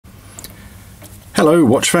Hello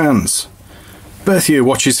watch fans, Bucherer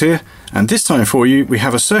Watches here, and this time for you we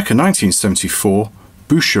have a circa 1974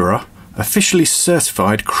 Bucherer officially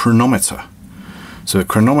certified chronometer. So a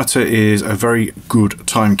chronometer is a very good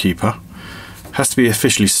timekeeper. Has to be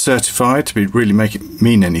officially certified to really make it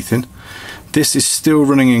mean anything. This is still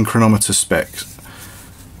running in chronometer specs.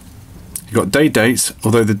 You've got day dates,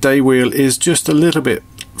 although the day wheel is just a little bit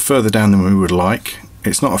further down than we would like.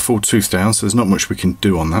 It's not a full tooth down, so there's not much we can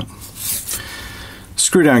do on that.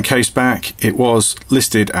 Screw down case back, it was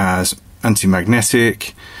listed as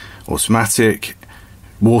anti-magnetic, automatic,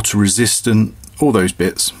 water resistant, all those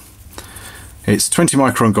bits. It's 20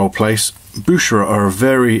 micron gold plate. Bucherer are a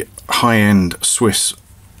very high-end Swiss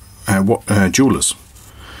jewelers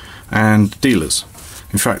and dealers.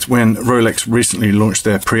 In fact, when Rolex recently launched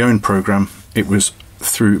their pre-owned program, it was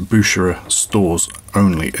through Bucherer stores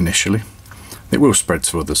only initially. It will spread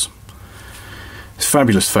to others. It's a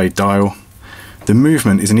fabulous fade dial. The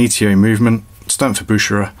movement is an ETA movement, stamped for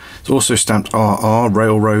Bucherer. It's also stamped RR,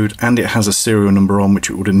 Railroad, and it has a serial number on which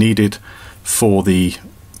it would have needed for the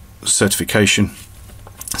certification.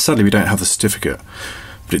 Sadly, we don't have the certificate,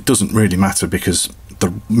 but it doesn't really matter because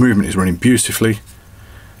the movement is running beautifully,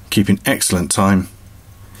 keeping excellent time,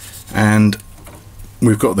 and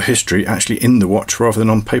we've got the history actually in the watch rather than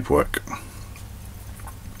on paperwork.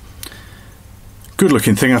 Good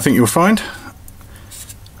looking thing, I think you'll find.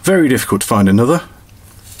 Very difficult to find another.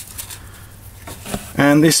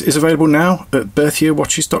 And this is available now at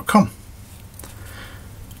buchererwatches.com.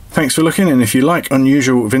 Thanks for looking, and if you like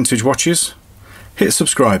unusual vintage watches, hit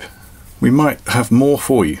subscribe. We might have more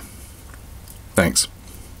for you. Thanks.